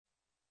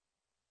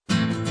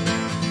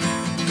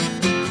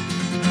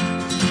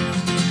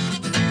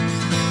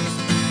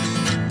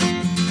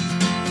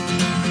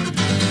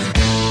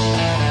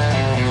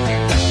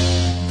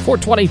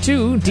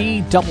422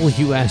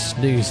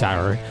 DWS News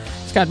Hour.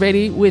 Scott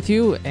Beatty with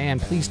you, and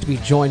pleased to be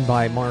joined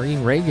by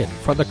Maureen Reagan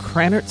from the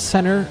Krannert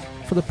Center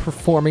for the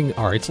Performing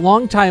Arts.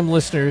 Longtime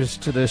listeners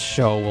to this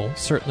show will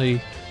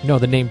certainly know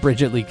the name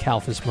Bridget Lee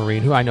Kalfas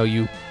Maureen, who I know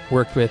you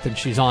worked with, and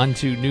she's on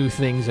to new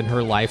things in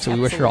her life, so we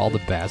wish her all the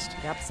best.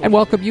 Absolutely. And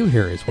welcome you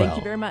here as well. Thank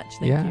you very much.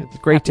 Thank you. It's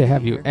great to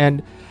have you. Here.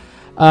 And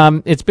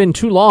it's been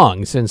too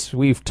long since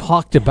we've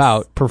talked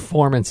about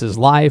performances,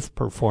 live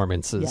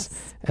performances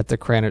at the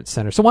Krannert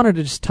Center. So I wanted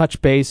to just touch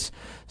base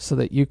so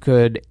that you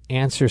could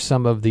answer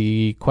some of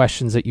the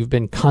questions that you've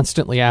been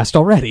constantly asked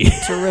already.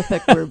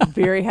 Terrific. We're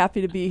very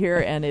happy to be here,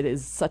 and it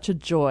is such a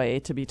joy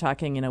to be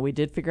talking. You know, we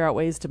did figure out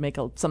ways to make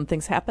some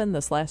things happen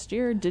this last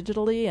year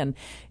digitally and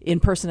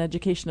in-person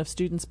education of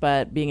students,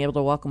 but being able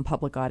to welcome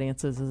public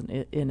audiences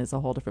is a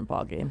whole different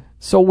ballgame.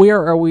 So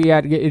where are we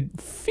at?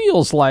 It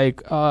feels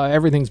like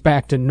everything's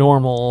back to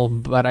normal,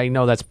 but I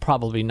know that's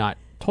probably not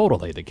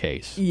totally the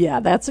case. Yeah,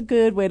 that's a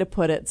good way to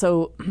put it.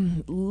 So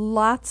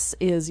lots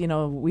is,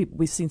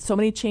 we've seen so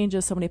many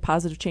changes, so many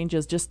positive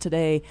changes. Just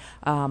today,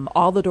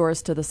 all the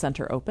doors to the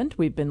center opened.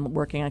 We've been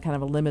working on kind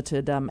of a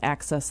limited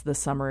access this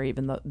summer,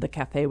 even though the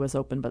cafe was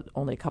open, but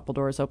only a couple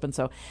doors open.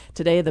 So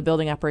today, the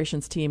building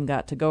operations team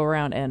got to go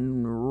around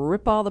and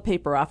rip all the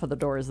paper off of the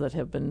doors that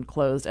have been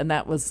closed. And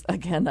that was,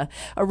 again,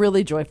 a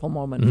really joyful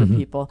moment for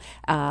people.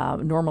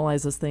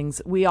 Normalizes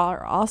things. We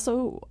are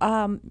also,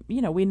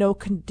 we know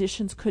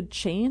conditions could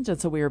change.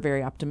 And so we are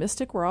very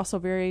optimistic. We're also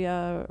very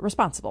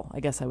responsible, I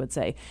guess I would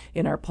say,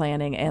 in our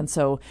planning. And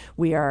so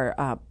we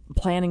are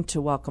planning to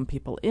welcome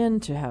people in,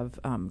 to have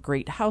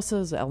great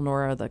houses.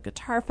 Elnora, the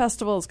Guitar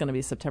Festival, is going to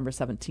be September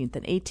 17th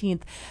and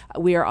 18th.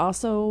 We are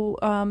also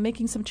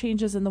making some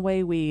changes in the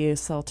way we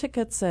sell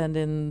tickets and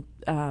in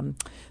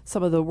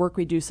some of the work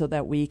we do so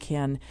that we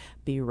can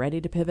be ready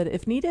to pivot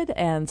if needed,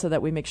 and so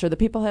that we make sure that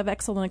people have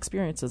excellent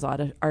experiences,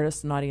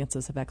 artists and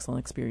audiences have excellent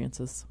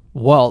experiences.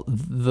 Well,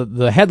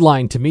 the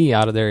headline to me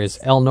out of there is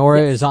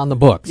Elnora is on the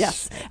books.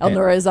 Yes,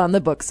 Elnora is on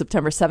the books,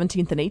 September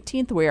 17th and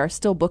 18th. We are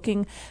still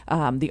booking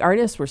the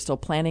artists. We're still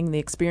planning the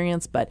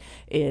experience, but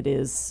it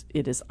is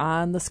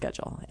on the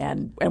schedule,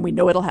 and we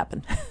know it'll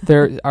happen.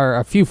 There are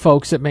a few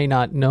folks that may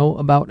not know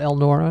about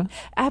Elnora.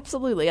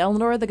 Absolutely.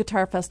 Elnora, the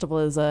Guitar Festival,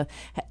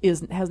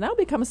 has now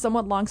become a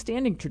somewhat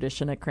long-standing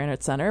tradition at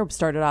Krannert Center. It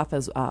started off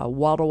as a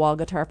wall-to-wall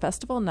guitar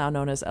festival, now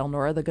known as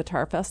Elnora, the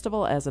Guitar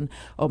Festival, as an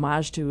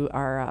homage to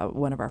our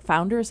one of our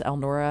founders,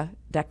 Elnora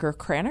Decker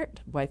Krannert,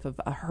 wife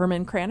of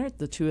Herman Krannert.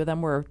 The two of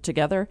them were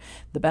together,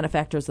 the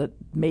benefactors that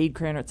made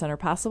Krannert Center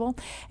possible.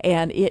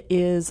 And it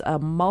is a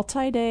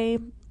multi-day,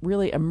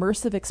 really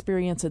immersive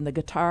experience in the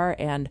guitar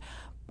and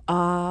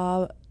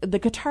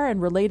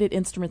related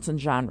instruments and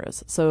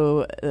genres.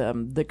 So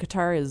the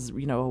guitar is,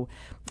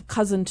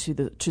 cousin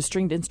to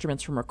stringed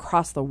instruments from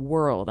across the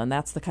world, and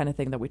that's the kind of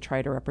thing that we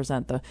try to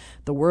represent,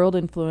 the world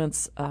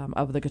influence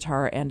of the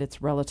guitar and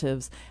its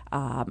relatives,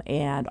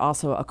 and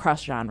also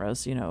across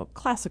genres,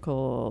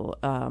 classical,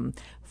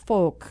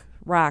 folk,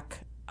 rock,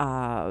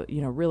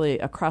 really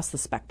across the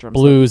spectrum.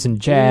 Blues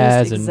and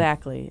jazz. Blues,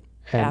 exactly.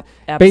 And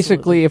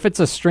basically, if it's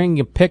a string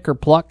you pick or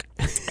pluck,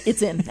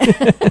 it's in.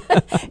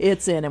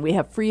 It's in. And we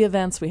have free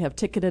events. We have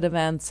ticketed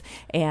events.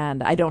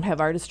 And I don't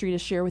have artistry to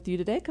share with you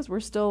today because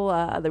we're still,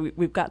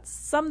 we've got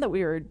some that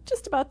we were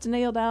just about to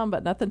nail down,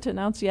 but nothing to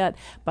announce yet.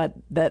 But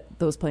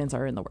those plans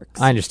are in the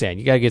works. I understand.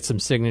 You got to get some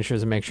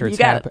signatures and make sure it's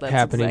That's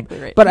happening. Exactly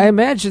right. But I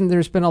imagine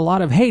there's been a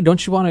lot of, hey,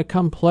 don't you want to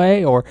come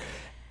play? Or,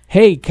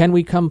 hey, can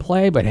we come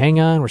play? But hang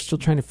on, we're still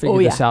trying to figure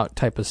this out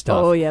type of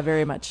stuff. Oh, yeah,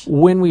 very much.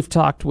 When we've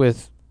talked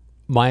with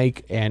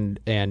Mike and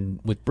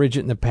with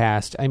Bridget in the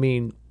past, I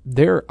mean,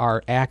 there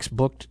are acts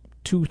booked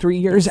 2-3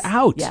 years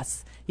out.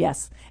 Yes.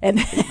 And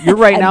you're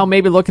right now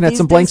maybe looking at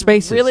some blank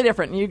spaces. Really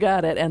different. You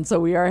got it. And so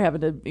we are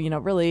having to,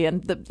 really,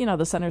 and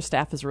the center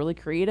staff is really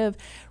creative,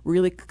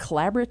 really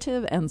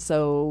collaborative. And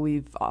so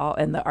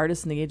and the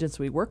artists and the agents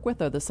we work with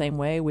are the same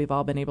way. We've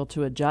all been able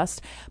to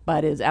adjust,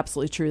 but it's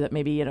absolutely true that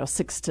maybe,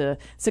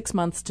 6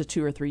 months to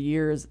 2 or 3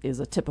 years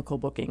is a typical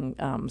booking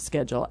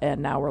schedule.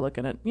 And now we're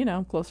looking at,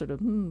 closer to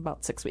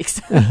about 6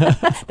 weeks.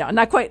 No,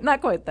 not quite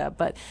that,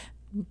 but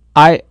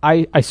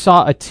I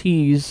saw a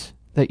tease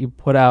that you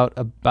put out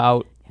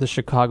about the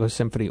Chicago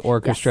Symphony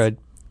Orchestra. Yes.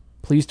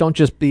 Please don't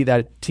just be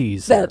that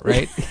tease,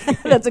 right?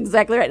 That's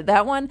exactly right.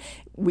 That one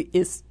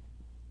is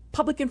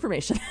public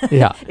information.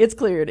 Yeah. It's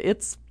cleared.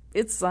 It's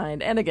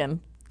signed. And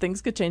again,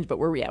 things could change, but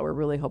we're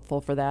really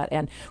hopeful for that.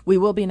 And we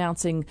will be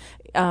announcing,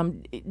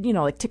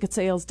 like ticket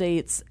sales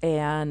dates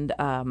and,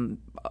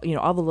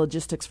 all the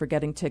logistics for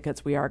getting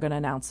tickets. We are going to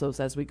announce those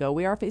as we go.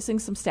 We are facing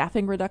some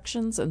staffing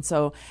reductions, and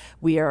so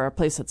we are a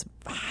place that's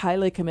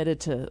highly committed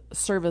to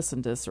service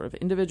and to sort of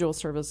individual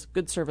service,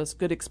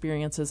 good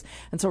experiences.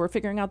 And so we're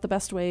figuring out the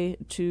best way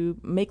to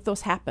make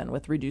those happen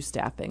with reduced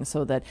staffing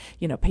so that,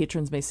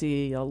 patrons may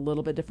see a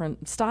little bit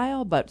different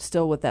style, but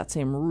still with that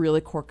same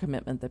really core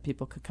commitment that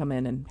people could come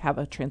in and have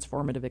a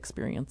transformative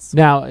experience.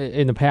 Now,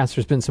 in the past,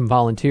 there's been some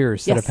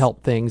volunteers that Yes. have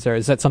helped things. Or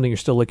is that something you're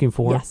still looking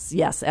for?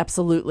 Yes,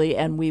 absolutely.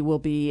 And we will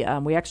be,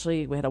 we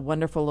had a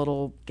wonderful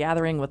little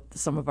gathering with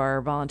some of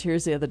our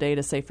volunteers the other day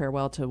to say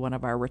farewell to one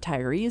of our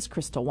retirees,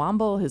 Crystal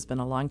Womble, who's been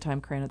a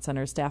longtime Krannert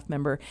Center staff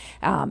member.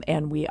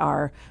 And we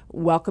are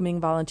welcoming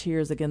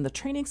volunteers. Again, the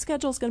training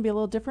schedule is going to be a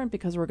little different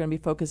because we're going to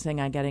be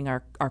focusing on getting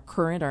our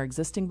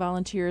existing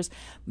volunteers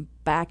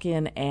back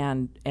in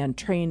and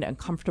trained and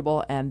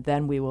comfortable, and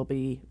then we will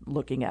be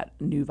looking at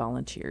new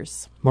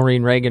volunteers.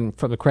 Maureen Reagan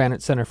from the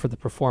Krannert Center for the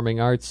Performing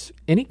Arts.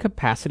 Any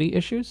capacity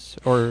issues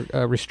or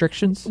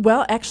restrictions?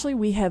 Well, actually,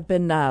 we have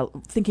been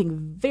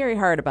thinking very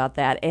hard about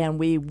that, and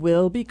we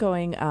will be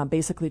going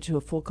basically to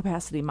a full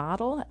capacity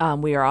model.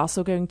 We are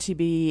also going to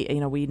be,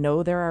 we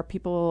know there are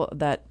people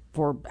that,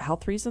 for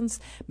health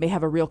reasons, may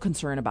have a real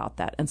concern about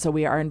that. And so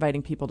we are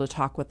inviting people to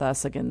talk with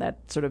us, again,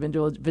 that sort of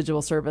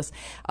individual service,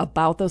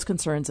 about those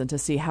concerns and to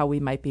see how we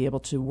might be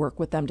able to work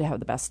with them to have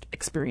the best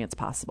experience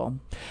possible.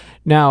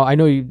 Now, I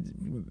know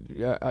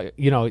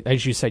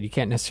as you said, you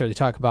can't necessarily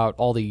talk about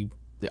all the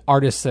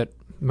artists that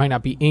might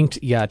not be inked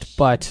yet,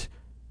 but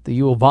the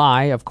U of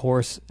I, of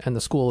course, and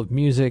the School of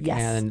Music Yes.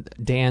 and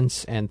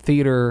Dance and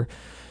Theater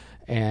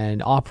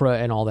and Opera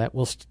and all that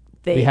will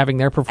be having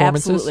their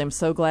performances? Absolutely. I'm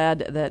so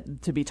glad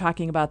to be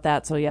talking about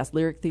that. So yes,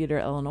 Lyric Theater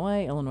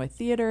Illinois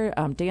Theater,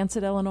 Dance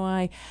at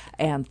Illinois,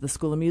 and the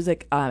School of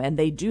Music. And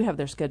they do have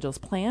their schedules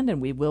planned, and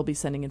we will be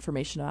sending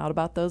information out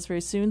about those very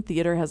soon.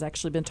 Theater has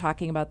actually been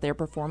talking about their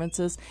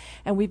performances,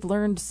 and we've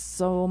learned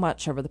so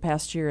much over the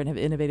past year and have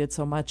innovated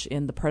so much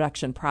in the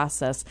production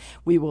process.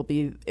 We will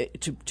be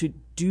to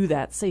do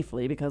that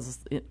safely, because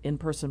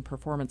in-person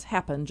performance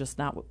happen, just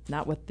not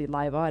with the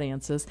live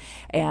audiences.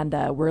 And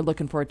we're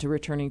looking forward to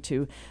returning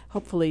to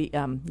hopefully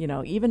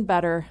even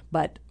better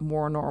but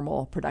more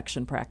normal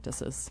production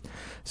practices.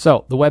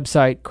 So the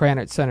website,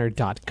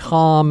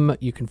 KrannertCenter.com.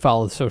 You can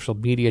follow the social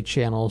media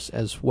channels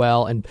as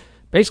well. And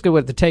basically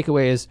what the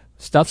takeaway is,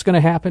 stuff's going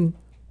to happen.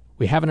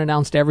 We haven't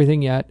announced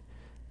everything yet.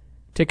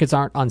 Tickets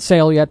aren't on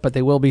sale yet, but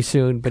they will be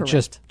soon. But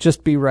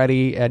just be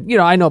ready. And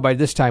I know by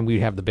this time we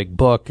have the big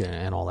book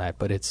and all that,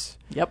 but it's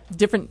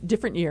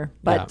different year.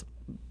 But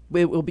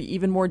it will be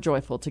even more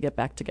joyful to get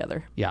back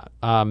together. Yeah,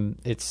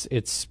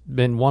 it's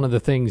been one of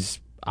the things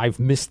I've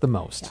missed the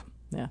most.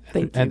 Yeah,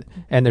 thank you.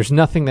 And there's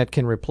nothing that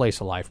can replace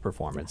a live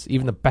performance,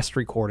 even the best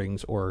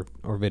recordings or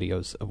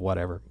videos of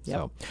whatever. Yep.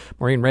 So,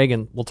 Maureen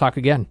Reagan, we'll talk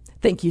again.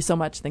 Thank you so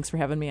much. Thanks for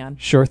having me on.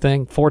 Sure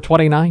thing.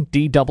 429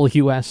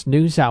 DWS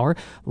News Hour.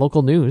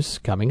 Local news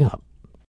coming up.